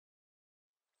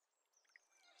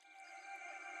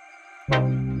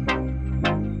Can't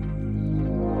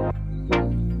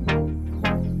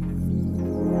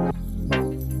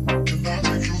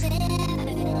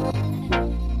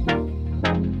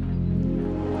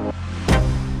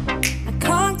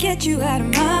get you out of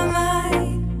my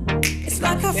mind. It's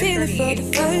like I feel it for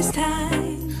the first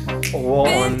time. Well,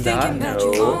 on that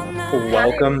note,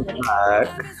 welcome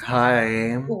back.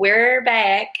 Hi. We're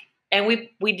back, and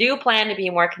we do plan to be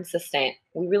more consistent.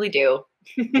 We really do.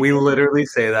 We literally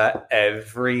say that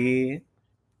every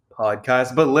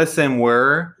podcast. But listen,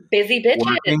 we're Busy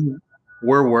bitches.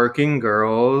 we're working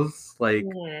girls. Like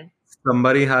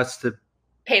somebody has to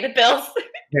Pay the bills.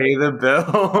 pay the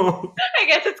bill. I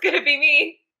guess it's gonna be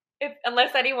me,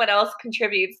 unless anyone else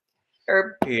contributes.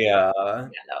 Or Yeah.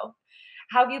 no.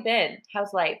 How have you been?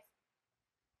 How's life?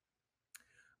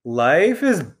 Life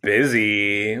is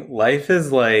busy. Life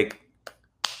is like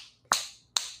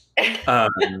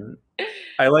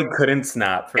I couldn't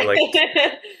snap for like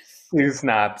 2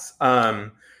 snaps.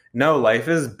 No, life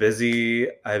is busy.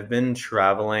 I've been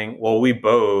traveling. Well, we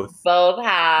both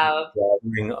have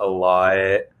traveling a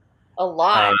lot. A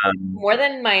lot. More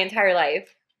than my entire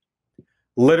life.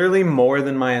 Literally more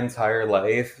than my entire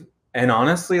life. And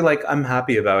honestly, like, I'm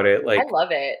happy about it. Like, I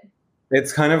love it.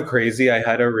 It's kind of crazy. I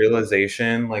had a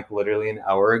realization like literally an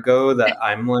hour ago that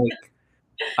I'm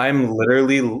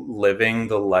literally living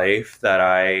the life that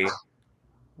I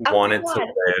wanted to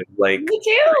live like me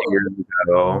too. Years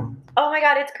ago. Oh my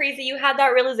God, it's crazy. You had that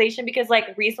realization because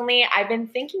like recently I've been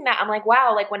thinking that I'm like,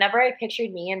 wow, like whenever I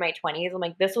pictured me in my 20s, I'm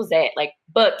like, this was it. Like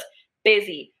booked,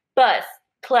 busy, bus,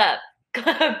 club,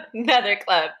 another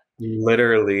club.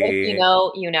 Literally. Like,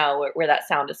 you know where that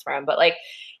sound is from. But like,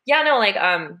 yeah, no, like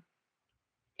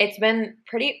it's been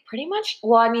pretty much,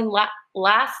 well, I mean,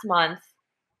 last month,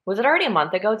 was it already a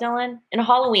month ago, Dylan? In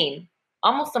Halloween,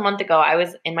 almost a month ago, I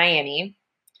was in Miami.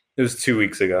 It was 2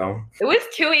 weeks ago. It was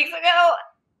 2 weeks ago.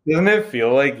 Doesn't it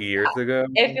feel like years ago?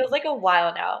 It feels like a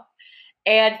while now.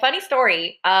 And funny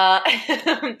story, while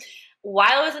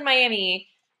I was in Miami,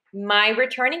 my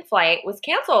returning flight was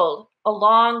canceled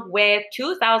along with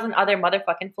 2,000 other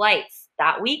motherfucking flights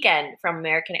that weekend from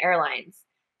American Airlines.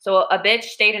 So a bitch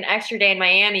stayed an extra day in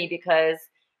Miami because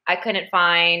I couldn't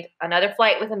find another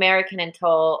flight with American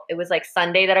until it was like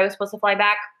Sunday that I was supposed to fly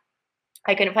back.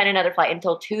 I couldn't find another flight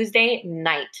until Tuesday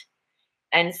night.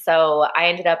 And so I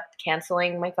ended up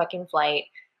canceling my fucking flight.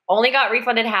 Only got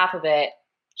refunded half of it.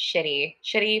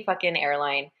 Shitty fucking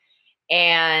airline.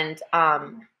 And I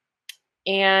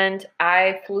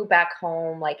flew back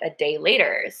home like a day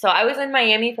later. So I was in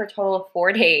Miami for a total of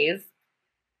 4 days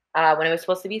when it was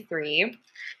supposed to be 3.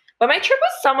 But my trip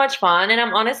was so much fun. And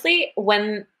I'm honestly,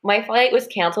 when my flight was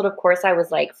canceled, of course, I was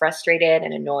like frustrated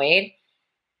and annoyed.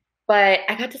 But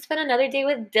I got to spend another day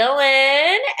with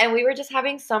Dylan. And we were just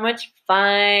having so much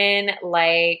fun,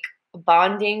 like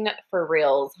bonding for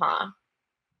reals, huh?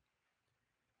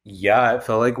 Yeah, it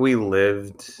felt like we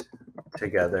lived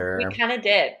together. We kind of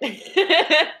did.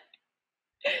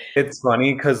 It's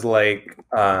funny because like,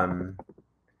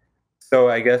 so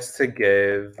I guess to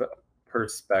give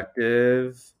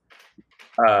perspective,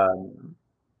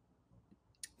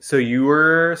 so you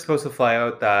were supposed to fly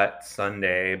out that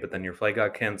Sunday, but then your flight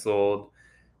got canceled.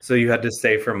 So you had to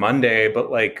stay for Monday,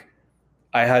 but like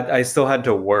I still had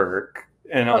to work.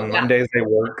 And on Mondays I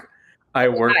work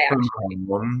from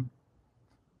home.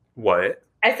 What?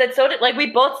 I said, so did, like, we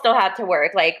both still had to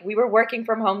work. Like, we were working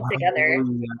from home together.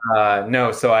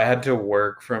 No, so I had to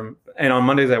work and on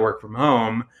Mondays I work from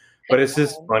home, but it's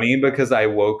just funny because I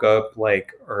woke up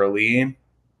like early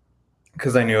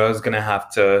because I knew I was going to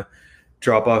have to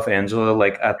drop off Angela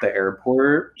like at the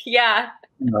airport. Yeah.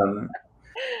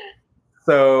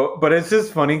 But it's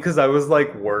just funny because I was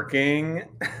like working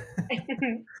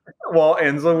while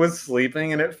Angela was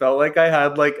sleeping and it felt like I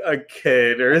had like a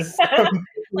kid or something.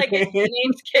 Like a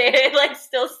teenage kid, like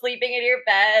still sleeping in your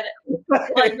bed,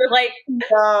 like you're like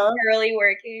early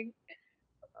working.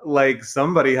 Like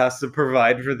somebody has to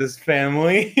provide for this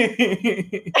family.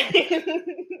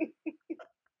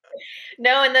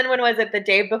 No, and then when was it? The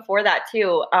day before that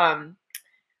too.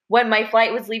 When my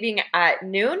flight was leaving at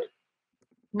noon,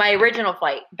 my original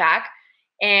flight back,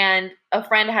 and a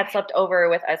friend had slept over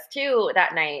with us too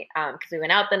that night because we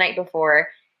went out the night before.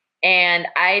 And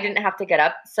I didn't have to get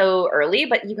up so early,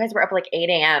 but you guys were up like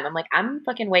 8 a.m. I'm like, I'm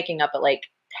fucking waking up at like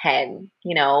 10,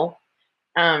 you know?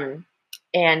 And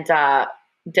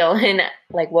Dylan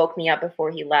like woke me up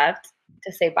before he left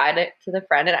to say bye to the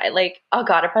friend. And I like, oh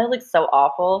God, I probably looked so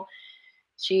awful.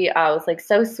 She was like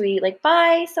so sweet, like,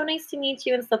 bye, so nice to meet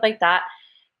you and stuff like that.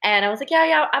 And I was like,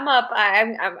 yeah, I'm up.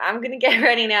 I'm gonna get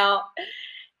ready now.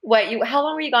 How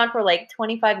long were you gone for? Like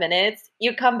 25 minutes?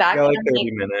 You come back Yeah, and like I'm 30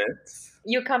 like, minutes.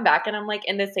 you come back and I'm like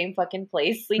in the same fucking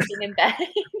place, sleeping in bed.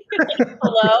 You're like,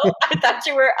 hello? I thought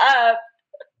you were up.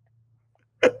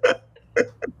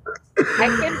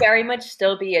 I can very much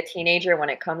still be a teenager when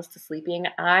it comes to sleeping.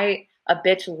 A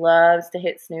bitch loves to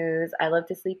hit snooze. I love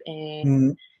to sleep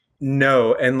in.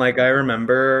 No, and like I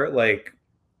remember like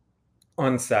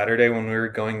on Saturday when we were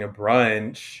going to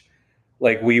brunch,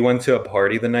 like we went to a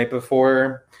party the night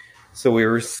before, so we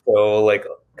were still like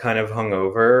kind of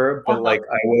hungover, but Uh-huh. like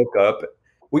I woke up.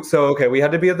 We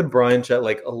had to be at the brunch at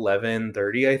like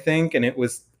 11:30, I think, and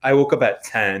I woke up at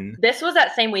 10. This was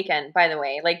that same weekend, by the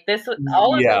way. Like this was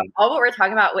Yeah. all what we're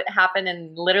talking about would happen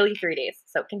in literally 3 days.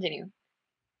 So continue.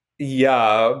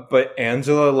 Yeah, but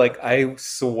Angela, like I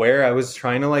swear I was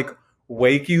trying to like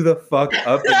wake you the fuck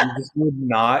up, but you just would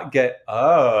not get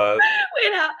up.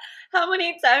 Wait, how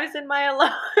many times did my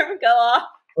alarm go off?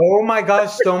 Oh my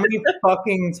gosh, so many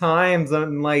fucking times.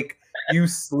 And like you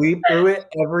sleep through it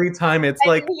every time. It's I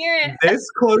like can hear it. this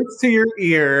close to your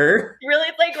ear. Really,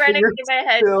 it's like right next You're to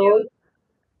my head still too.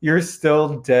 you're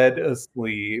still dead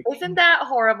asleep. Isn't that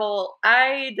horrible?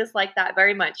 I dislike that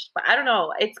very much, but I don't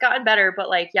know. It's gotten better, but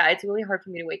like, yeah, it's really hard for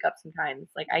me to wake up sometimes.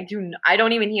 Like, I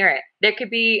don't even hear it. There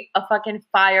could be a fucking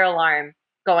fire alarm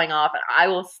going off, and I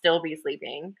will still be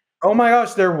sleeping. Oh my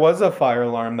gosh, there was a fire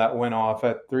alarm that went off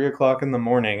at 3 o'clock in the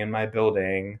morning in my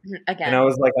building. Again. And I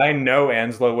was like, I know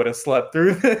Angela would have slept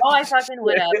through this. Oh, I fucking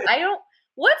would have. I don't.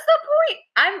 What's the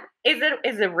point?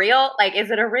 Is it real? Like, is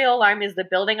it a real alarm? Is the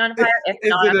building on fire? If Is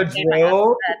not, it I'm a gonna stay in my ass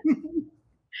drill? in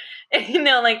bed. You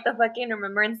know, like the fucking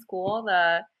remember in school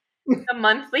the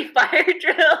monthly fire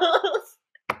drills.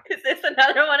 Is this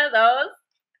another one of those?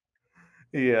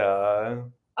 Yeah.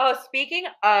 Oh, speaking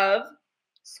of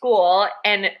school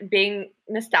and being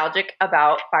nostalgic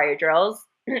about fire drills,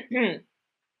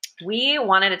 we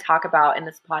wanted to talk about in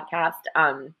this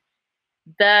podcast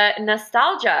the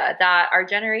nostalgia that our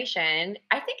generation,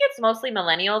 I think it's mostly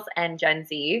millennials and Gen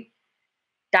Z,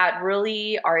 that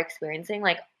really are experiencing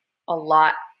like a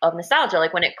lot of nostalgia.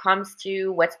 Like when it comes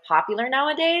to what's popular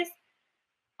nowadays,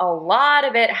 a lot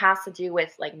of it has to do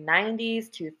with like 90s,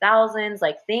 2000s,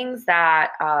 like things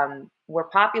that were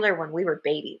popular when we were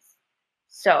babies.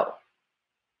 So,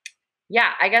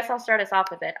 yeah, I guess I'll start us off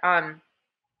with it.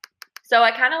 So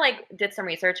I kind of like did some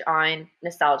research on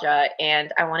nostalgia,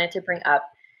 and I wanted to bring up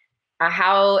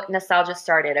how nostalgia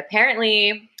started.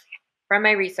 Apparently, from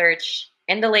my research,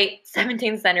 in the late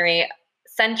 17th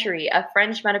century, a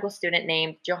French medical student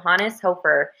named Johannes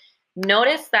Hofer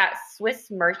noticed that Swiss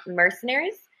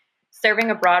mercenaries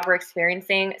serving abroad were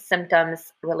experiencing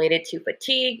symptoms related to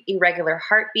fatigue, irregular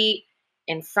heartbeat,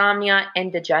 insomnia,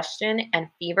 indigestion, and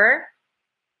fever.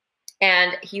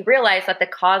 And he realized that the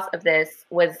cause of this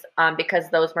was because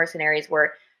those mercenaries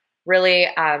were really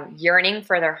yearning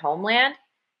for their homeland.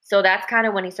 So that's kind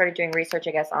of when he started doing research,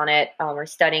 I guess, on it or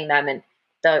studying them. And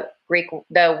the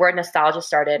word nostalgia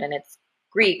started, and it's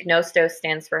Greek. Nostos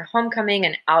stands for homecoming,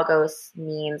 and algos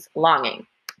means longing.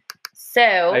 So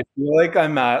I feel like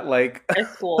I'm at like a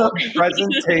school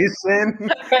presentation.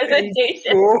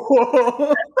 presentation.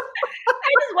 I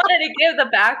just wanted to give the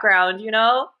background, you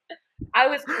know. I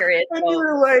was curious. And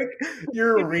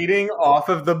you're reading off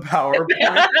of the PowerPoint,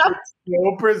 but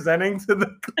still presenting to the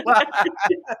class.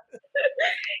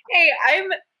 Hey, I'm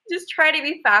just trying to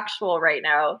be factual right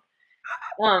now.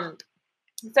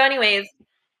 So anyways,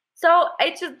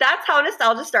 that's how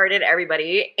nostalgia started,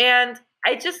 everybody. And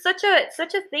it's just such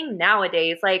a thing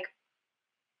nowadays. Like,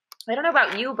 I don't know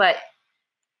about you, but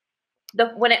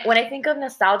when I think of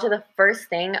nostalgia, the first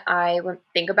thing I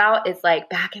think about is like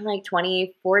back in like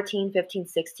 2014, 15,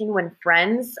 16, when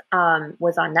Friends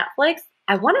was on Netflix.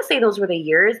 I want to say those were the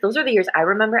years. Those are the years I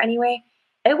remember anyway.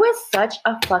 It was such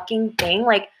a fucking thing.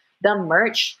 Like the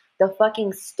merch, the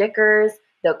fucking stickers,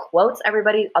 the quotes,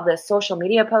 everybody of the social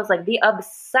media posts, like the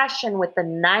obsession with the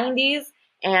 90s,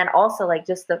 and also like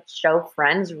just the show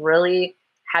Friends really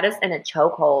had us in a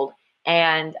chokehold.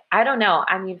 And I don't know.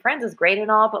 I mean, Friends is great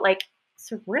and all, but like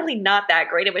it's really not that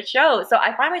great of a show. So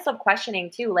I find myself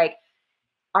questioning too, like,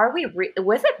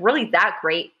 was it really that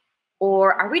great?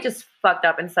 Or are we just fucked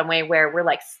up in some way where we're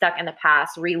like stuck in the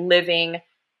past, reliving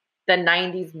the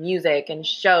 90s music and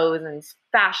shows and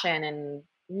fashion and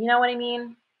you know what I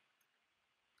mean?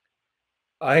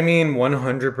 I mean,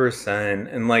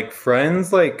 100%. And like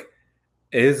Friends, like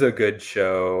is a good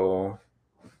show,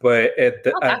 but at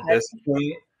this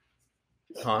point,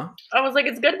 huh? I was like,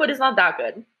 it's good, but it's not that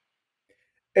good.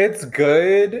 It's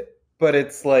good, but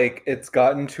it's like it's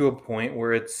gotten to a point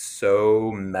where it's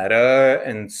so meta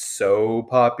and so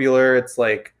popular. It's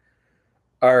like,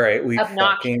 all right, we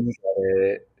Obnoxious. fucking get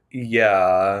it.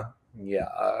 Yeah.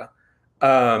 Yeah.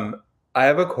 Um, I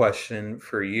have a question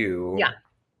for Yeah. you.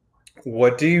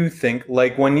 What do you think,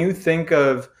 like when you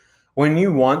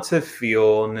want to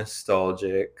feel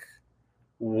nostalgic,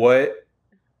 what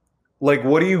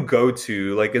what do you go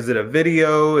to? Like, is it a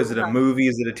video? Is it a Uh-huh. movie?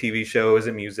 Is it a TV show? Is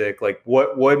it music? Like,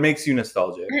 what makes you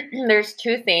nostalgic? There's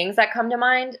two things that come to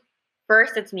mind.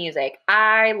 First, it's music.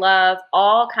 I love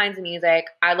all kinds of music.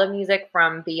 I love music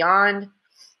from beyond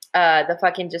the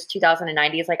fucking just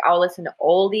 2090s. Like I'll listen to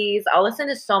oldies. I'll listen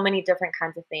to so many different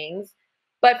kinds of things.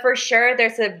 But for sure,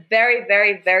 there's a very,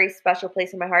 very, very special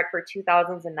place in my heart for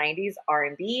 2000s and 90s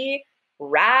R&B,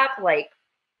 rap. Like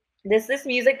this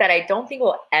music that I don't think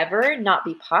will ever not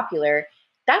be popular.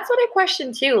 That's what I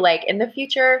question too. Like in the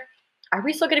future, are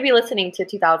we still going to be listening to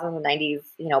 2000s and 90s,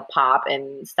 pop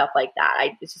and stuff like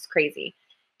that? It's just crazy.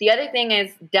 The other thing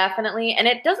is definitely, and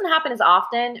it doesn't happen as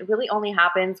often. It really only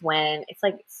happens when it's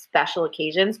like special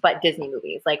occasions, but Disney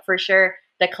movies, like for sure,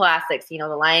 the classics, The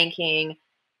Lion King,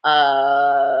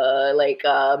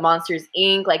 Monsters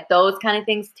Inc., like those kind of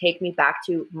things take me back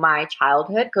to my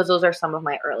childhood because those are some of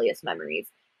my earliest memories.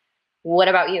 What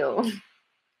about you?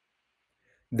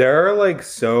 There are like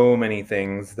so many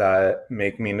things that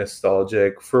make me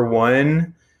nostalgic. For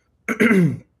one,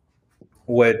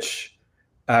 which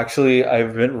actually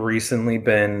I've been recently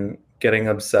been getting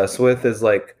obsessed with is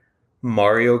like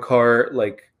Mario Kart,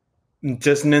 like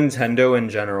just Nintendo in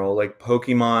general, like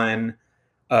Pokemon,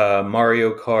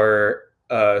 Mario Kart,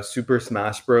 Super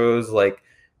Smash Bros. Like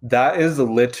that is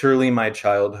literally my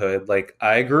childhood. Like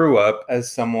I grew up as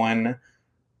someone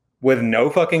with no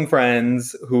fucking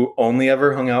friends who only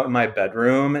ever hung out in my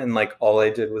bedroom and like all I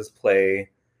did was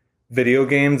play video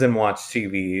games and watch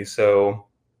TV. So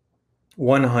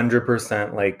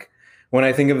 100% like when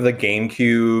I think of the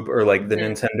GameCube or like the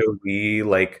Mhm. Nintendo Wii,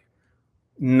 like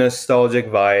nostalgic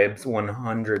vibes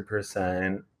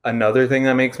 100%. Another thing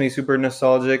that makes me super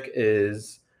nostalgic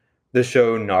is the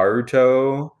show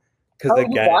Naruto. Because Oh, you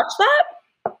again, watched that?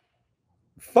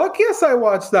 fuck yes, I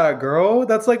watched that, girl.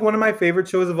 That's like one of my favorite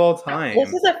shows of all This time.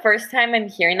 is the first time I'm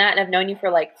hearing that, and I've known you for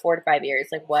like 4 to 5 years.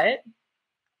 Like, what?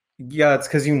 Yeah, it's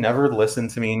because you never listen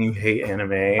to me and you hate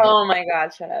anime. Oh my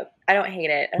God, shut up. I don't hate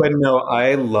it. But no,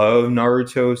 I love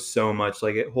Naruto so much.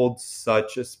 Like it holds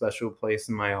such a special place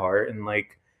in my heart. And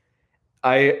like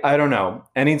I don't know.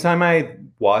 Anytime I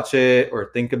watch it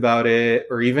or think about it,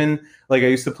 or even like I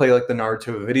used to play like the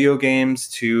Naruto video games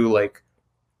too, like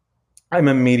I'm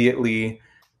immediately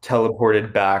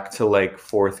teleported back to like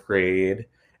fourth grade.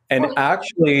 And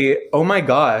actually, oh my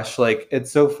gosh, like it's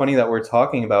so funny that we're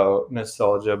talking about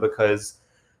nostalgia because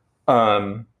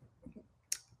um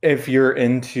if you're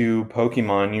into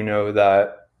Pokemon, you know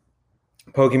that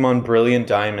Pokemon Brilliant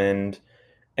Diamond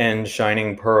and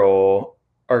Shining Pearl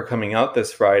are coming out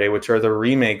this Friday, which are the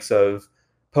remakes of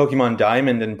Pokemon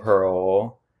Diamond and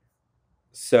Pearl.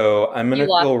 So I'm You gonna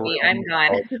lost feel me. really I'm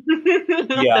gone.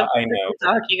 nostalgic. Yeah, The I fuck know. you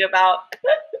talking about?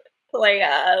 Like,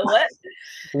 what?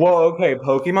 Well, okay,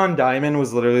 Pokemon Diamond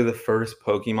was literally the first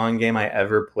Pokemon game I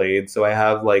ever played, so I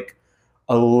have like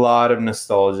a lot of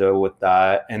nostalgia with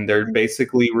that, and they're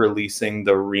basically releasing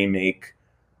the remake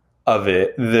of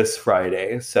it this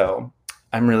Friday. So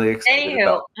I'm really excited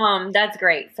Anywho, about. that's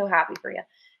great. So happy for you.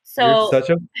 You're So, such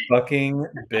a fucking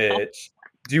bitch.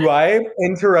 Do I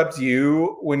interrupt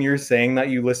you when you're saying that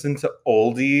you listen to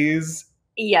oldies?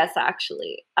 yes,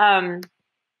 actually.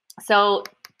 So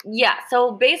yeah,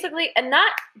 so basically, and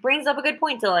that brings up a good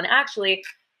point, Dylan. Actually,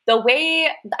 the way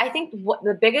I think what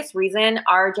the biggest reason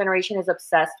our generation is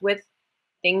obsessed with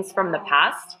things from the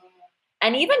past,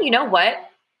 and even you know what,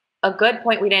 a good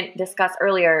point we didn't discuss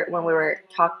earlier when we were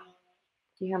talking.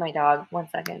 Do you hear my dog? 1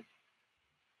 second.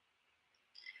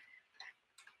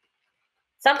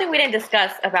 Something we didn't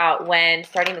discuss about when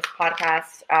starting this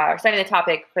podcast, or starting the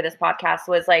topic for this podcast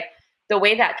was like the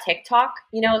way that TikTok,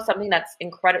 something that's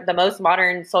incredible, the most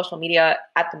modern social media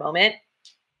at the moment,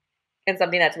 and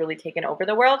something that's really taken over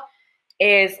the world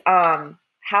is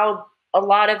how a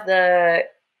lot of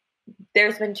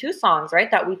there's been two songs, right,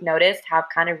 that we've noticed have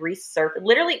kind of resurfaced,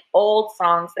 literally old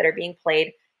songs that are being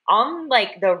played on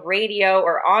like the radio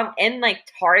or on in like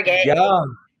Target. Yeah.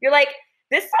 You're like,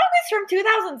 this song is from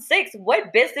 2006.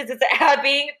 What business is it have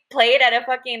being played at a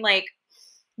fucking like,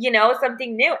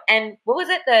 something new? And what was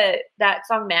it? That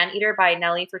song "Man Eater" by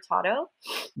Nelly Furtado.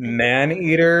 Man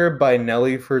Eater by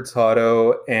Nelly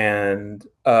Furtado and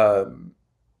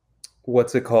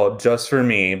what's it called? Just for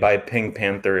Me by Pink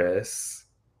Pantheress.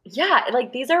 Yeah,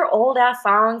 like these are old ass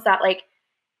songs that like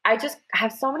I just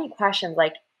have so many questions.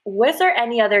 Like, was there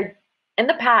any other in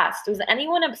the past, was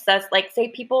anyone obsessed? Like, say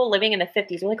people living in the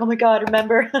 50s are like, oh my god,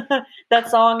 remember that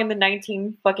song in the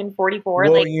 1944?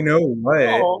 Well, Like, you know what?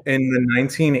 no, In the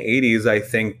 1980s, I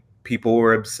think people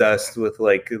were obsessed with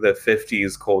like the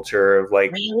 50s culture of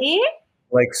really?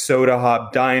 like soda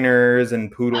hop diners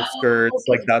and poodle Oh, skirts.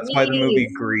 Like that's why the movie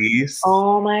Grease. Grease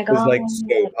Oh my was god. like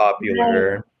so Right.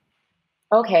 popular.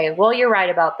 Okay, well, you're right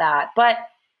about that. But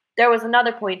there was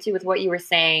another point too with what you were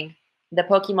saying, the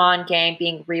Pokemon game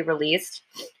being re-released.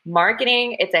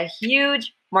 Marketing, it's a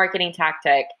huge marketing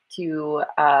tactic to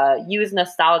use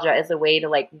nostalgia as a way to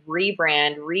like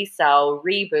rebrand, resell,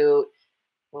 reboot,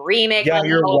 remake Yeah, a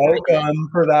you're new version. welcome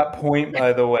for that point,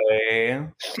 by the way.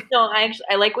 No, I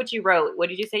like what you wrote. What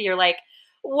did you say? You're like,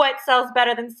 what sells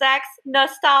better than sex?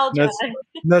 Nostalgia. Nos-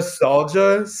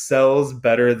 Nostalgia sells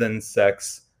better than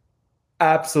sex.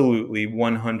 Absolutely,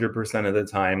 100% of the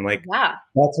time. Like Yeah.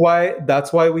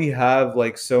 that's why we have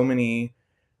like so many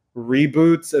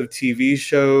reboots of TV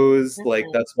shows. Like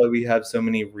Mhm. that's why we have so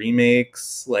many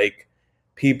remakes. Like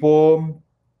people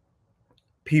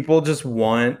people just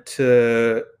want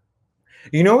to,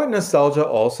 you know what nostalgia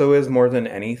also is more than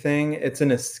anything? It's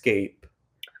an escape.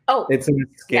 Oh, It's an yeah,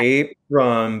 escape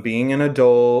from being an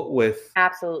adult with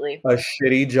absolutely. a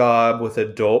shitty job with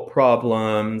adult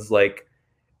problems. Like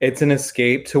it's an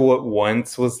escape to what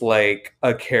once was like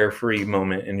a carefree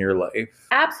moment in your life.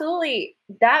 Absolutely.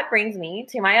 That brings me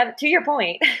to my other, to your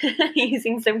point,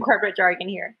 using some corporate jargon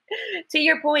here. To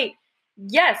your point,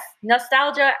 yes,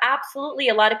 nostalgia, absolutely.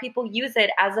 A lot of people use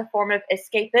it as a form of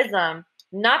escapism.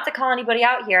 Not to call anybody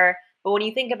out here, but when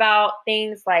you think about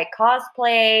things like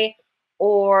cosplay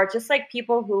or just like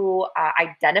people who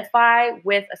identify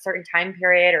with a certain time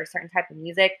period or a certain type of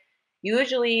music,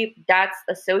 usually that's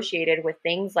associated with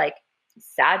things like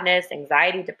sadness,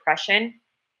 anxiety, depression.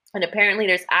 And apparently,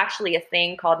 there's actually a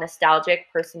thing called nostalgic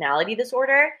personality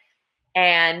disorder.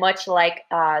 And much like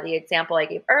the example I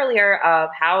gave earlier of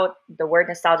how the word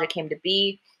nostalgia came to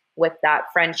be with that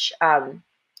French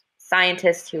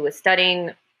scientist who was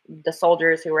studying the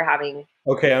soldiers who were having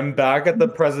Okay, I'm back at the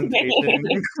presentation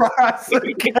the class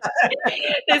again.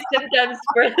 symptoms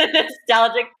for the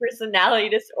nostalgic personality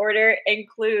disorder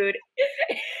include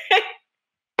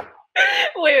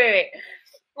wait.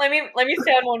 Let me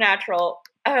sound more natural.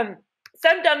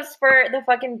 Symptoms for the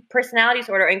fucking personality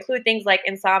disorder include things like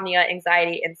insomnia,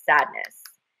 anxiety, and sadness.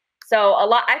 So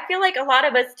I feel like a lot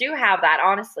of us do have that.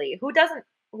 Honestly, who doesn't?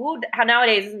 Who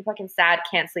nowadays isn't fucking sad,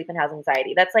 can't sleep, and has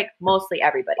anxiety? That's like mostly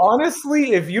everybody.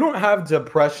 Honestly, if you don't have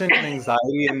depression and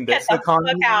anxiety in Get this the fuck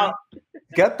economy, out.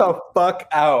 get the fuck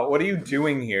out. What are you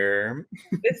doing here?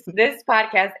 This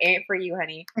podcast ain't for you,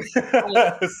 honey.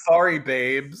 Sorry,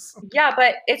 babes. Yeah,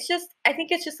 but it's just I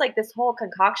think it's just like this whole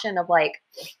concoction of like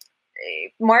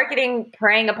marketing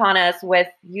preying upon us with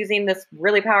using this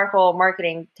really powerful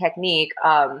marketing technique.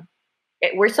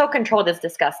 We're so controlled, it's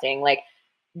disgusting. Like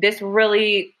this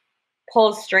really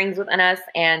pulls strings within us,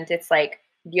 and it's like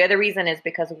the other reason is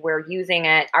because we're using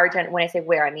it. When I say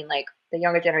we're, I mean like the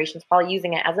younger generation is probably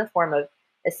using it as a form of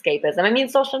escapism. I mean,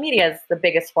 social media is the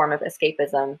biggest form of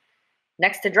escapism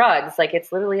next to drugs. Like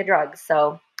it's literally a drug.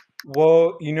 So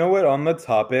Well, you know what? On the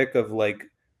topic of like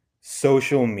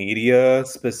social media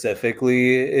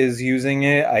specifically is using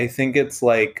it, I think it's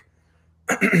like,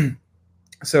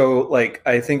 so like,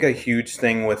 I think a huge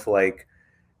thing with like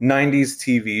 90s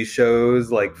TV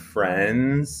shows like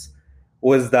Friends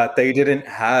was that they didn't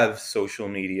have social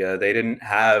media. They didn't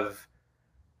have,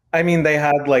 I mean, they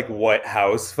had like what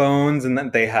house phones and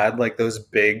then they had like those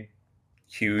big,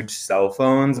 huge cell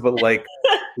phones, but like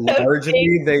those big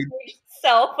largely they.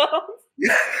 cell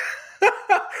phones.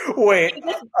 Wait,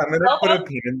 Just I'm gonna cell put a phones?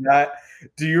 pin in that.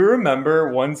 Do you remember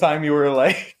one time you were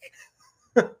like,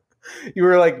 you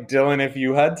were like, Dylan, if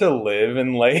you had to live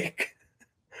in like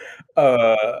It's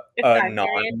a time non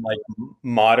period. like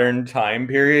modern time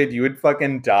period, you would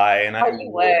fucking die, and I Oh, you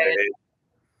would. would.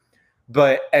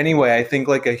 But anyway, I think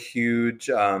like a huge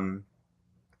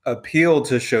appeal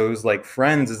to shows like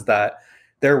Friends is that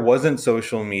there wasn't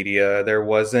social media, there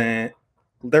really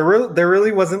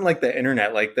wasn't like the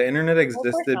internet. Like the internet Of course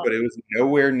existed, not. but it was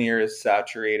nowhere near as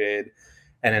saturated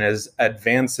and as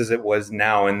advanced as it was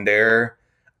now. And there,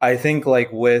 I think like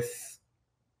with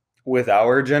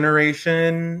our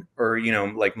generation or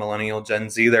like millennial Gen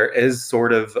Z, there's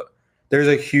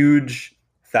a huge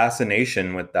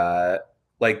fascination with that.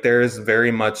 Like there's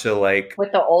very much a like,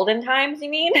 With the olden times, you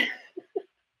mean?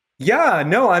 yeah,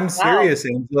 no, I'm Wow, serious,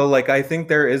 Angela. Like I think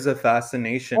there is a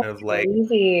fascination that's of like,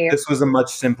 crazy. this was a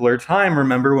much simpler time.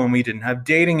 Remember when we didn't have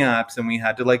dating apps and we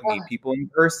had to like Ugh, meet people in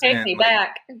take person? me Like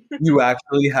back. you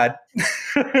actually had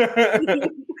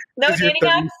No 'Cause you're dating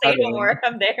apps. Say no 37. more.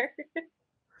 I'm there.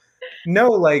 No,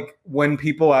 like when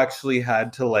people actually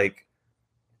had to like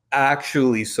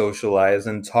actually socialize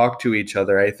and talk to each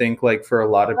other. I think like for a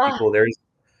lot of Ugh, people, there's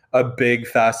a big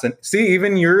see,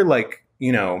 even you're like,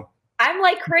 I'm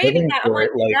like craving living that. I'm for like,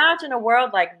 it. Like, imagine a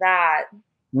world like that.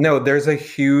 no, there's a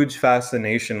huge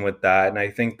fascination with that. And I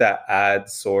think that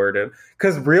adds sort of,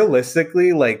 because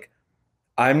realistically, like,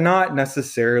 I'm not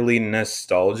necessarily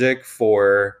nostalgic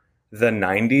for the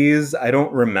 90s. I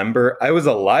don't remember. I was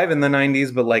alive in the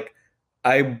 90s, but like,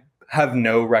 I have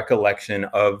no recollection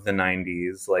of the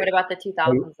 90s. What Like, about the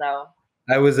 2000s though?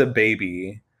 I was a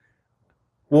baby.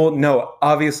 Well, no,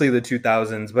 obviously the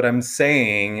 2000s, but I'm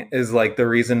saying is like the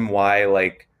reason why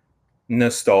like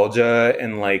nostalgia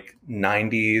and like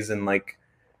 90s and like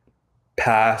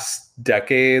past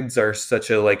decades are such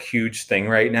a like huge thing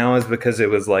right now is because it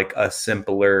was like a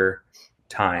simpler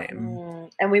time.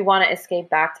 And we want to escape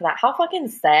back to that. How fucking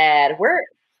sad.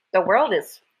 The world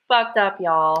is fucked up,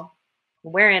 y'all.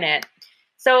 We're in it.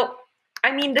 So,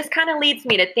 I mean, this kind of leads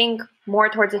me to think more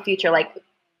towards the future. Like,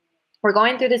 we're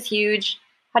going through this huge.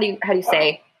 How do you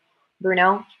say,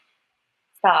 Bruno?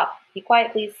 Stop. Be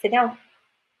quiet, please. Sit down.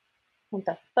 What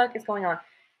the fuck is going on?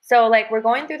 So, like, we're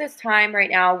going through this time right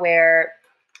now where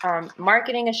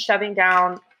marketing is shoving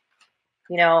down,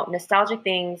 nostalgic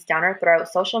things down our throat.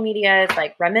 Social media is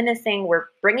like reminiscing. We're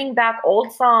bringing back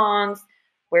old songs.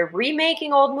 We're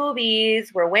remaking old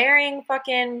movies. We're wearing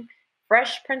fucking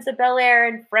Fresh Prince of Bel-Air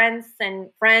and Friends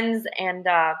and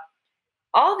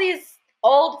all these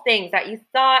old things that you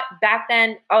thought back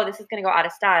then, oh, this is going to go out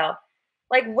of style.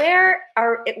 Like,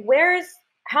 where's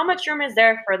how much room is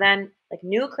there for then like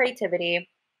new creativity?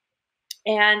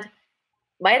 And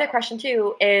my other question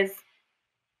too is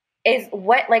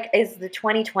what like is the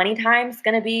 2020 times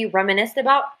going to be reminisced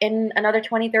about in another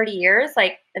 20-30 years,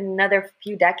 like another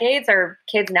few decades? Are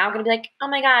kids now going to be like, oh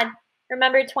my god,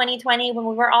 remember 2020 when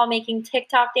we were all making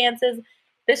TikTok dances?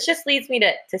 This just leads me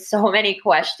to so many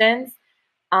questions,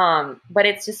 but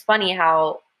it's just funny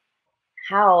how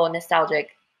nostalgic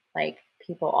like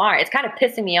people are. It's kind of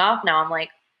pissing me off now. I'm like,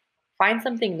 find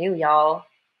something new, y'all.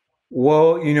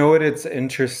 Well, you know what? It's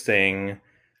interesting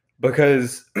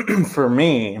because for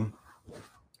me,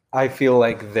 I feel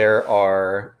like there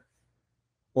are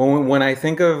when I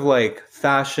think of like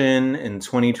fashion in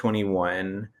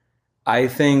 2021, I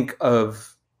think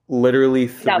of literally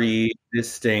three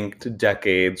distinct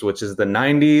decades, which is the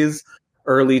 90s,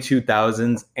 early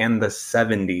 2000s, and the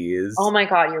 70s. Oh my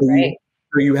god, you're right.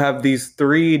 So you have these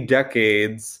 3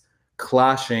 decades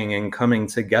clashing and coming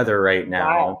together right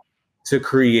now to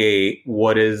create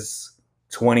what is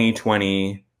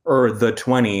 2020 or the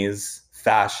 20s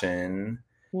fashion.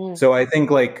 So I think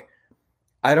like,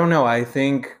 I don't know. I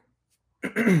think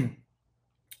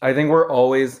we're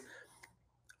always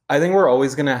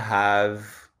going to have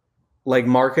like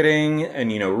marketing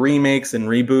and, remakes and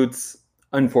reboots.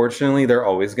 Unfortunately, they're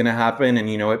always going to happen. And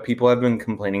you know what? People have been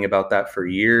complaining about that for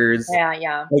years.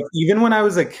 Yeah. Like, even when I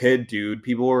was a kid, dude,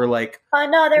 people were like,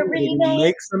 another remake.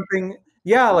 Make something.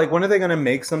 Yeah, like, when are they going to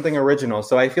make something original?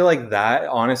 So I feel like that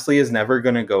honestly is never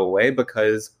going to go away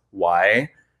because why?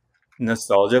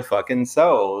 Nostalgia fucking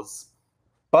sells.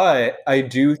 But I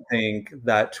do think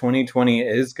that 2020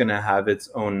 is going to have its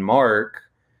own mark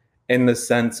in the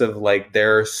sense of like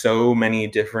there are so many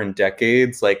different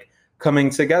decades like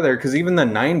coming together, because even the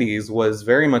 90s was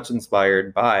very much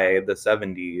inspired by the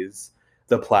 70s,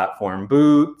 the platform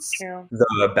boots,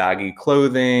 the baggy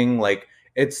clothing, like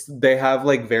they have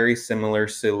like very similar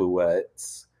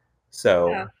silhouettes. So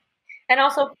yeah. And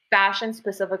also fashion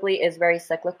specifically is very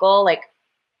cyclical, like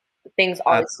things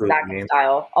always come back in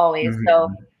style, always.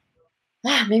 So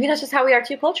maybe that's just how we are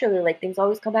too culturally, like things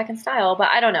always come back in style. But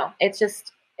I don't know,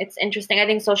 it's interesting. I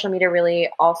think social media really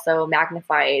also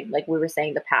magnified, like we were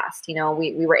saying, the past. We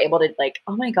were able to like,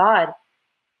 oh my god,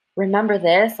 remember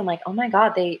this? I'm like, oh my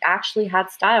god, they actually had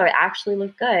style, it actually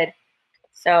looked good.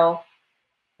 So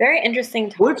very interesting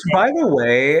topic. Which, by the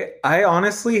way, I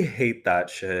honestly hate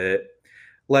that shit.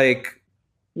 Like,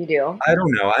 you do? I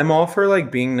don't know. I'm all for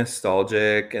like being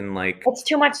nostalgic and like it's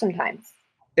too much sometimes.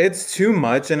 It's too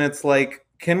much, and it's like,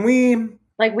 can we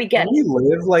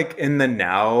live like in the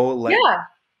now? Like,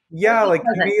 yeah, like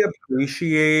can we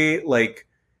appreciate like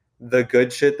the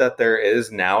good shit that there is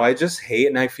now? I just hate,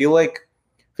 and I feel like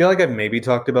I've maybe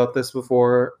talked about this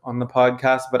before on the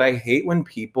podcast, but I hate when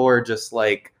people are just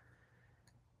like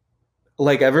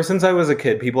ever since I was a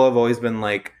kid, people have always been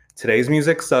like, today's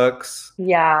music sucks.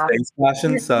 Yeah. Today's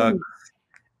fashion sucks.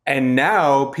 And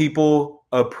now people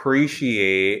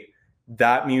appreciate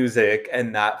that music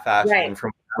and that fashion from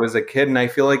when I was a kid. And I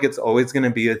feel like it's always going to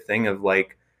be a thing of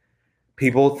like,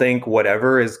 people think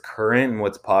whatever is current and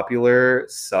what's popular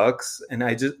sucks. And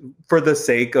I just, for the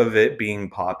sake of it being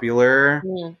popular,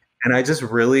 Mm. and I just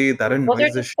really, that Those are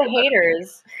annoys the just shit the out of me.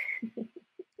 haters.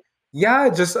 Yeah,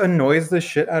 it just annoys the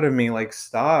shit out of me. Like,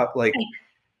 stop. Like,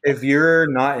 if you're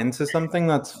not into something,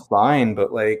 that's fine,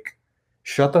 but like,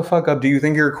 shut the fuck up. Do you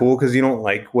think you're cool because you don't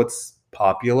like what's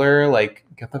popular? Like,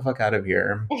 get the fuck out of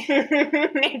here.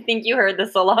 I think you heard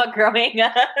this a lot growing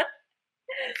up.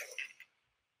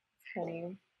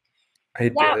 Funny. I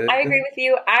Yeah, did. I agree with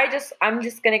you. I'm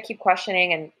just gonna keep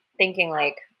questioning and thinking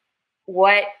like,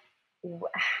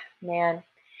 man.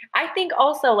 I think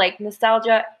also like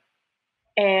nostalgia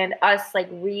and us like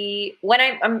when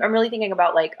I'm really thinking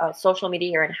about like social media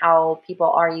here and how people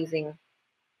are using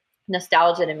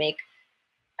nostalgia to make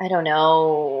I don't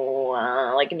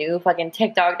know like new fucking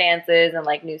TikTok dances and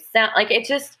like new sound like it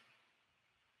just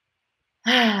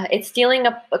it's stealing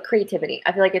a creativity.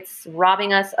 I feel like it's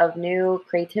robbing us of new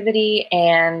creativity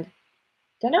and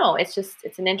don't know. It's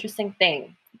an interesting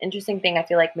thing. Interesting thing. I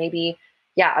feel like maybe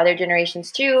yeah, other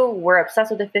generations too were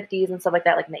obsessed with the 50s and stuff like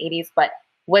that, like in the 80s, but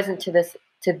wasn't to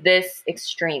this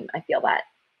extreme. I feel that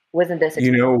wasn't this You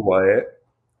extreme. know what?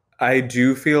 I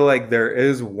do feel like there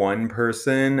is one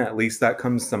person, at least that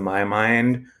comes to my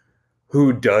mind,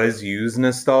 who does use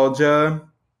nostalgia,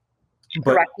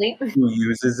 but Correctly. who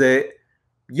uses it,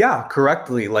 yeah,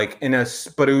 correctly, like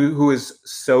but who is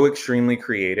so extremely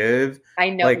creative, I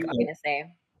know who like you're gonna say.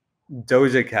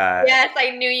 Doja Cat. Yes,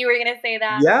 I knew you were gonna say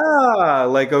that. Yeah,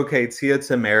 like okay, Tia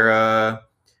Tamera.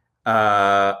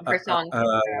 Uh, Her uh, uh, song.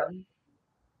 uh,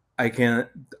 I can't.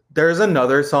 There's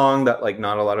another song that like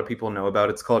not a lot of people know about.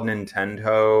 It's called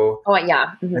Nintendo. Oh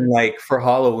yeah. And like for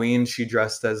Halloween, she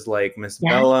dressed as like Miss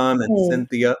Yes. Bellum and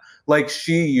Cynthia. Like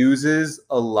she uses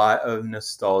a lot of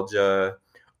nostalgia.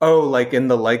 Oh, like in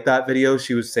the Like That video,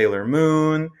 she was Sailor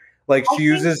Moon. Like I she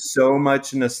think uses so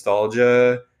much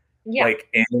nostalgia yeah. like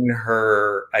in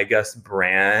her, I guess,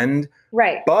 brand.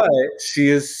 Right. But she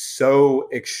is so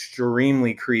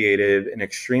extremely creative and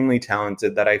extremely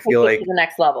talented that I Take feel it to like the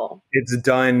next level. it's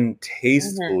done Hmm.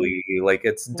 tastefully. Like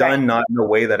it's Right. done not in a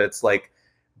way that it's like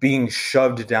being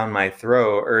shoved down my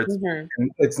throat, or Hmm.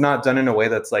 it's not done in a way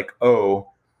that's like, oh,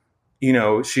 you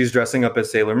know, she's dressing up as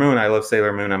Sailor Moon. I love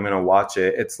Sailor Moon. I'm gonna watch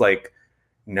it. It's like,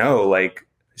 no, like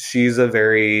she's a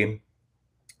very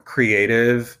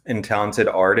creative and talented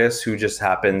artist who just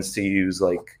happens to use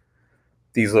like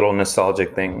these little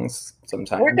nostalgic things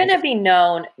sometimes. We're gonna be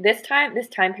known this time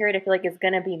period. I feel like is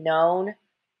gonna be known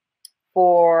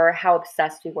for how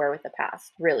obsessed we were with the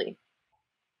past. Really,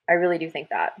 I really do think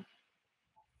that.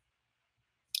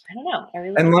 I don't know. I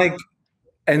really And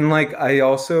do. like I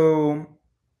also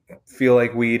feel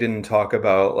like we didn't talk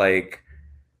about like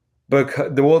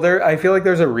because well there I feel like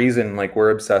there's a reason like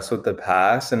we're obsessed with the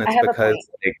past, and I it's have a because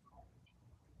point. like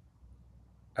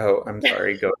oh, I'm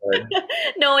sorry, go ahead.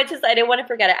 No, it's just I didn't want to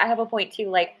forget it. I have a point too.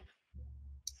 Like,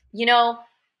 you know,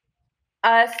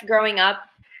 us growing up,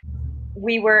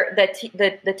 we were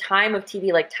the time of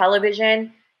TV, like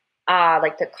television,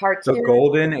 like the The cartoons.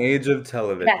 golden age of Yes,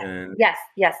 television. yes,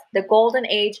 yes. The golden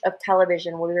age of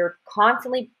television where we were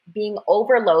constantly being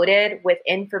overloaded with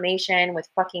information, with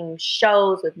fucking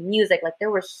shows, with music. Like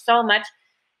there was so much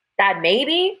that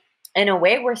maybe in a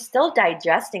way we're still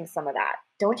digesting some of that.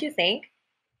 Don't you think?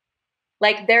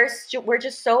 Like we're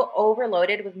just so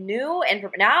overloaded with new and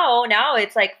now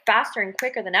it's like faster and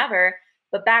quicker than ever.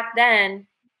 But back then,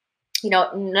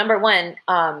 number one,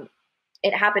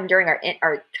 it happened during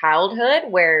our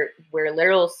childhood where we're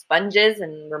literal sponges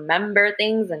and remember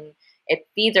things and it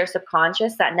feeds our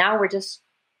subconscious that now we're just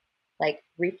like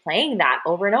replaying that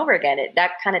over and over again.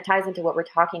 That kind of ties into what we're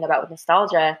talking about with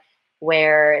nostalgia,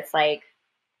 where it's like,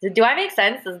 do I make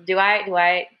sense?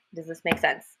 Does this make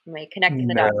sense? Am I connecting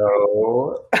the dots?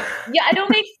 No. Yeah, I don't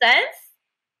make sense.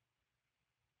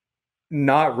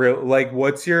 Not real. Like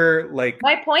what's your like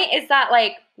My point is that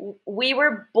like we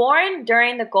were born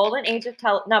during the golden age of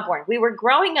not born. We were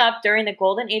growing up during the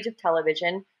golden age of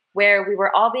television where we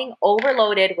were all being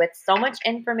overloaded with so much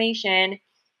information,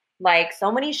 like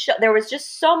so many there was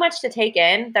just so much to take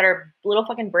in that our little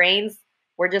fucking brains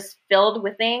were just filled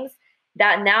with things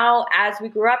that now as we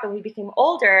grew up and we became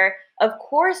older, of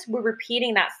course we're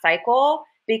repeating that cycle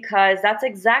because that's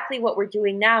exactly what we're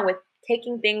doing now with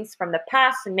taking things from the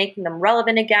past and making them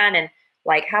relevant again and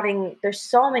like there's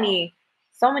so many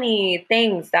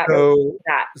things that relate so to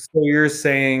that. so you're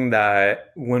saying that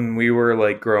when we were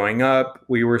like growing up,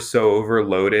 we were so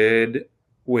overloaded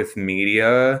with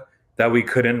media that we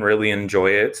couldn't really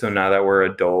enjoy it. So now that we're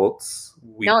adults,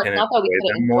 we No, can it's not that we enjoy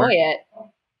couldn't them enjoy more. it.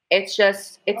 it's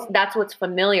that's what's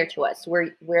familiar to us.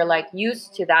 We're like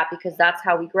used to that because that's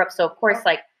how we grew up. So of course,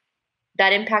 like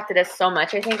that impacted us so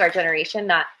much. I think our generation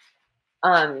that,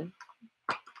 and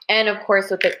of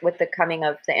course with the coming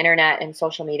of the internet and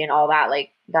social media and all that,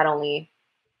 like that only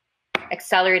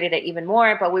accelerated it even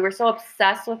more. But we were so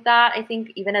obsessed with that, I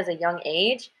think, even as a young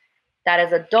age, that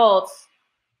as adults,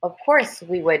 of course,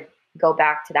 we would go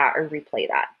back to that or replay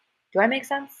that. Do I make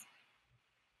sense?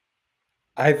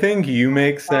 I think you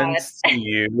make sense to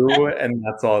you, and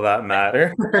that's all that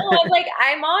matters. No,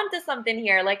 I'm on to something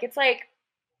here. Like, it's like,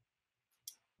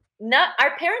 not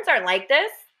our parents aren't like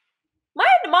this. My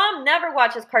mom never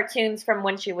watches cartoons from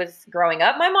when she was growing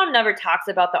up. My mom never talks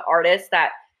about the artists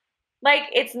that, like,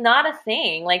 it's not a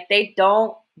thing. Like, they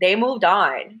moved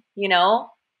on, you know?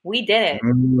 We didn't.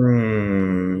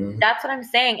 That's what I'm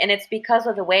saying. And it's because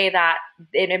of the way that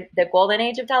the golden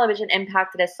age of television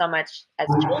impacted us so much as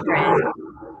children.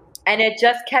 And it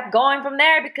just kept going from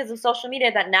there because of social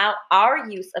media, that now our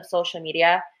use of social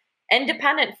media,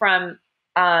 independent from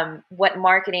how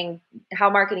marketing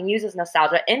uses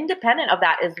nostalgia, independent of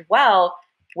that as well,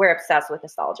 we're obsessed with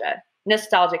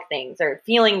nostalgic things, or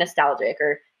feeling nostalgic,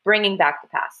 or bringing back the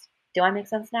past. Do I make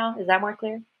sense now? Is that more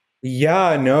clear?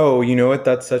 Yeah, no, you know what?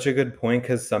 That's such a good point,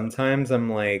 because sometimes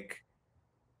I'm like,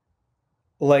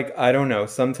 I don't know.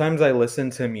 Sometimes I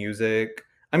listen to music.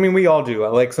 I mean, we all do.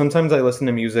 Like, sometimes I listen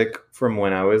to music from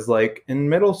when I was like in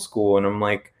middle school, and I'm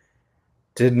like,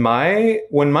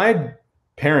 when my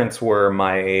parents were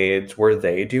my age, were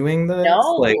they doing this? No,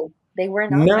 like, they were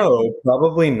not. No,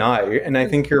 probably not. And I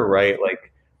think you're right.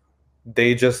 Like,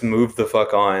 they just moved the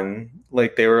fuck on.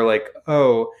 Like, they were like,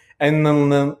 oh, and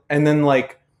then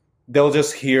like they'll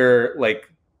just hear like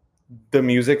the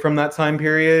music from that time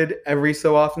period every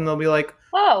so often. They'll be like,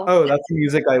 oh, that's the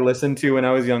music I listened to when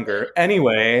I was younger.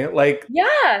 Anyway, like,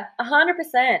 yeah,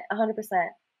 100%.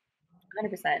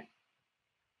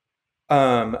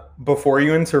 Before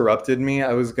you interrupted me,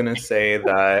 I was gonna say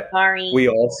that Sorry. we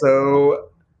also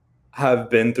have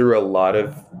been through a lot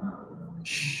of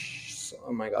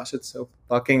oh my gosh, it's so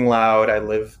fucking loud. I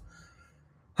live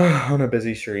on a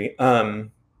busy street.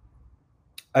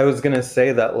 I was gonna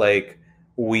say that, like,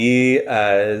 we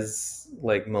as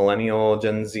like millennial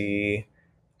Gen Z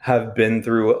have been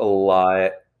through a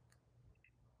lot.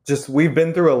 We've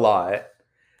been through a lot.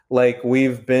 Like,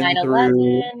 we've been 9/11.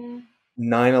 through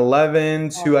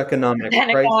 9/11, two economic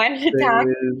crises,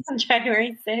 on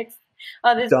January 6th.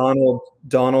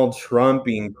 Donald Trump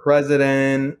being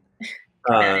president.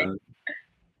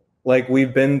 Like,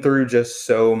 we've been through just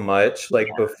so much, like,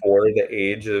 before the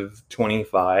age of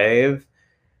 25.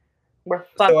 We're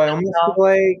fucked so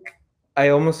I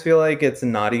almost feel like it's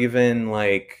not even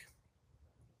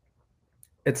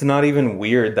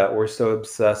weird that we're so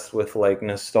obsessed with like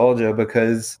nostalgia,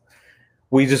 because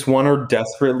we just want to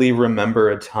desperately remember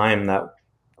a time that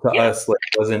to us like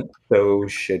wasn't so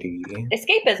shitty.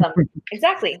 Escapism.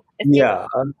 Exactly. Yeah.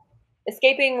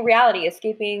 Escaping reality,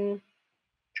 escaping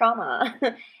trauma.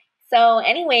 So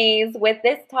anyways, with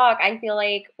this talk, I feel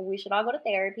like we should all go to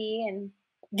therapy and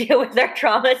deal with our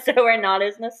trauma so we're not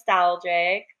as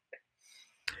nostalgic.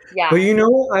 Yeah. But you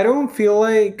know, I don't feel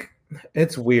like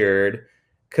it's weird,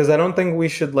 because I don't think we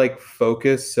should like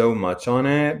focus so much on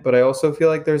it, but I also feel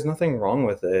like there's nothing wrong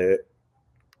with it.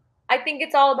 I think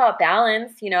it's all about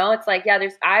balance, you know? It's like,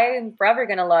 I'm forever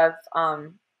going to love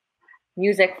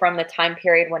music from the time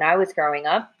period when I was growing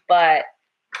up, but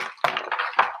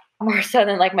more so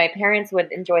than like my parents would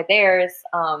enjoy theirs.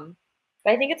 But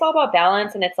I think it's all about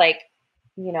balance, and it's like,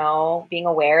 you know, being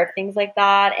aware of things like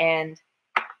that, and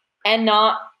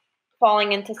not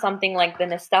falling into something like the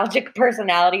nostalgic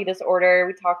personality disorder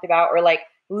we talked about, or like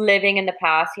living in the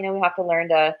past. You know, we have to learn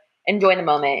to enjoy the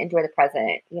moment, enjoy the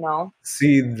present, you know?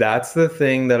 See, that's the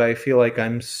thing that I feel like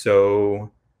I'm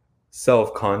so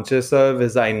self-conscious of,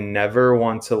 is I never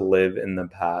want to live in the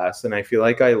past. And I feel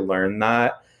like I learned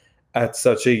that at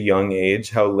such a young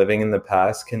age, how living in the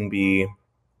past can be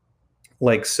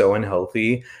like so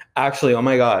unhealthy. Actually, oh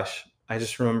my gosh, I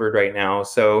just remembered right now.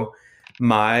 So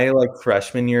my like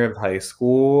freshman year of high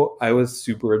school, I was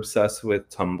super obsessed with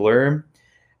Tumblr.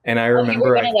 And I remember you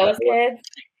were one of those kids?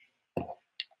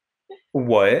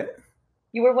 What?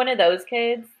 You were one of those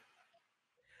kids?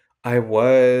 I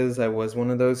was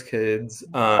one of those kids.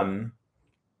 I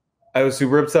was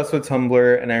super obsessed with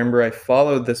Tumblr, and I remember I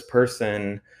followed this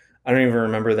person. I don't even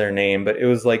remember their name, but it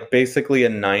was like basically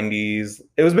it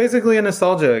was basically a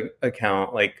nostalgia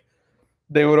account. Like,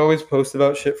 they would always post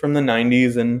about shit from the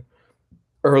 90s and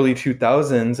early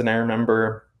 2000s. And I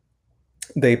remember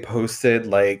they posted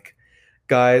like,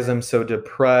 guys, I'm so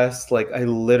depressed. Like, I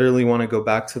literally want to go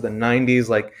back to the 90s.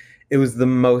 Like, it was the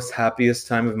most happiest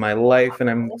time of my life, and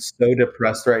I'm so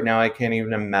depressed right now. I can't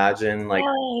even imagine like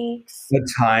Yikes. the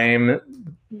time.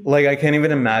 Like I can't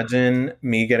even imagine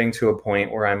me getting to a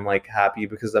point where I'm like happy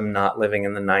because I'm not living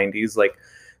in the 90s. Like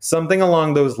something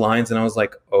along those lines. And I was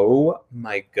like, oh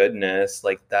my goodness,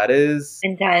 like that is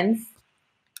Intense.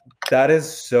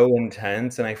 so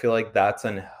intense. And I feel like that's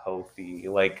unhealthy.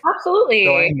 Like, Absolutely.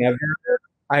 so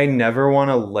I never want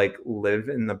to like live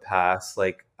in the past.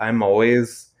 Like I'm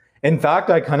always, in fact,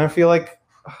 I kind of feel like,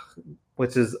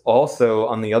 which is also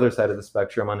on the other side of the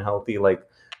spectrum, unhealthy. Like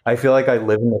I feel like I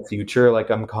live in the future. Like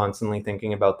I'm constantly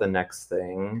thinking about the next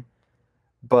thing,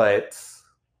 but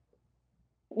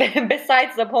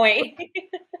Besides the point.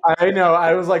 I know.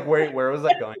 I was like, wait, where was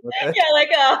I going with this? Yeah, like,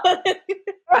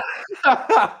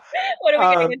 what are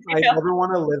we getting into? I never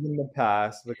want to live in the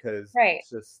past because Right. it's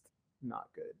just not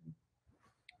good.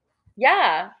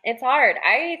 Yeah, it's hard.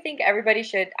 I think everybody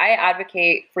should. I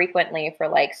advocate frequently for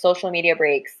like social media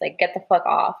breaks. Like, get the fuck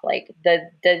off. Like,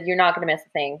 you're not gonna miss a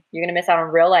thing. You're gonna miss out on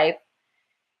real life.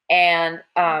 And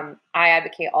I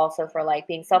advocate also for like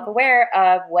being self-aware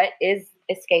of what is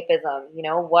escapism. You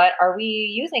know, what are we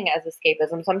using as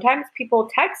escapism? Sometimes people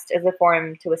text as a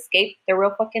form to escape the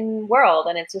real fucking world,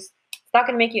 and it's not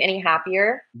gonna make you any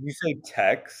happier. You say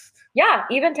text? Yeah,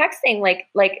 even texting, like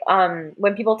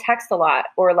when people text a lot,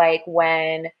 or like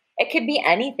when it could be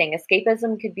anything.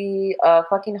 Escapism could be a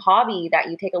fucking hobby that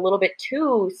you take a little bit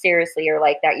too seriously, or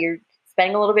like that you're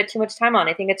spending a little bit too much time on.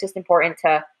 I think it's just important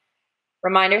to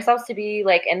remind ourselves to be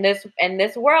like in this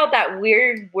world that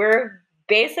we're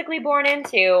basically born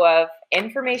into, of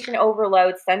information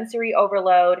overload, sensory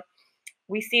overload.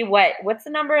 We see what's the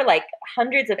number, like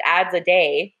hundreds of ads a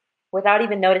day without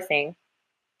even noticing.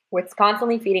 It's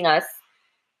constantly feeding us,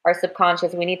 our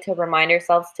subconscious. We need to remind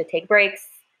ourselves to take breaks,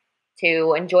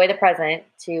 to enjoy the present,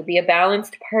 to be a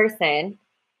balanced person,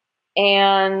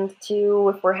 and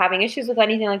to, if we're having issues with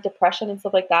anything like depression and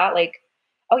stuff like that, like,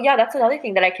 oh yeah, that's another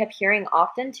thing that I kept hearing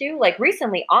often too. Like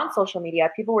recently on social media,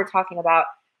 people were talking about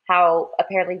how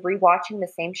apparently rewatching the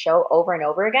same show over and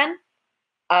over again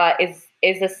is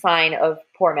a sign of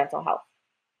poor mental health.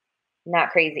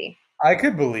 Not crazy. I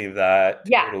could believe that.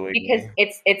 Yeah, Totally. because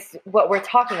it's what we're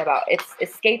talking about. It's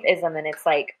escapism, and it's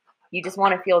like you just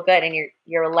want to feel good, and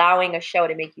you're allowing a show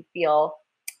to make you feel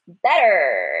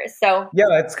better. So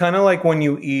yeah, it's kind of like when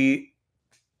you eat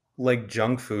like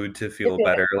junk food to feel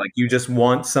better. Like you just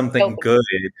want something good.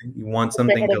 You want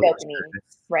something delicious.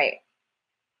 Right.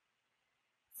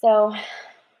 So,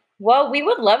 well, we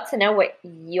would love to know what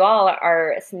y'all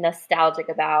are nostalgic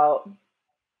about.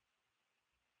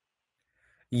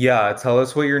 Yeah, tell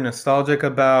us what you're nostalgic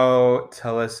about.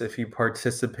 Tell us if you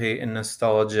participate in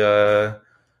nostalgia.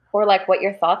 Or like what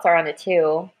your thoughts are on it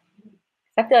too.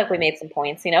 I feel like we made some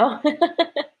points, you know?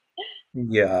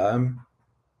 Yeah.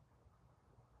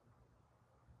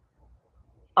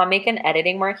 I'll make an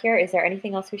editing mark here. Is there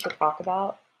anything else we should talk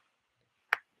about?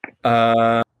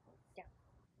 Yeah.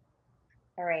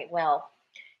 All right. Well,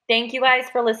 thank you guys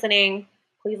for listening.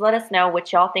 Please let us know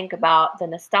what y'all think about the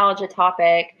nostalgia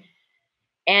topic.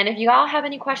 And if you all have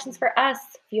any questions for us,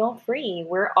 feel free.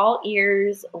 We're all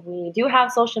ears. We do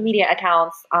have social media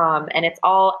accounts, and it's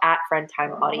all at Friend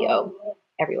Time Audio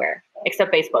everywhere,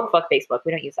 except Facebook. Fuck Facebook.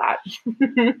 We don't use that.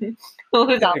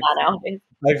 Who's on that nowadays?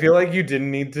 I feel like you didn't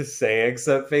need to say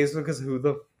except Facebook, because who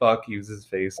the fuck uses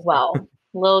Facebook? Well,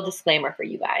 little disclaimer for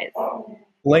you guys.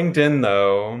 LinkedIn,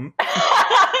 though.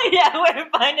 Yeah,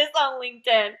 find us on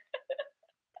LinkedIn.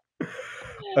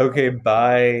 Okay,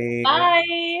 bye.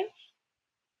 Bye.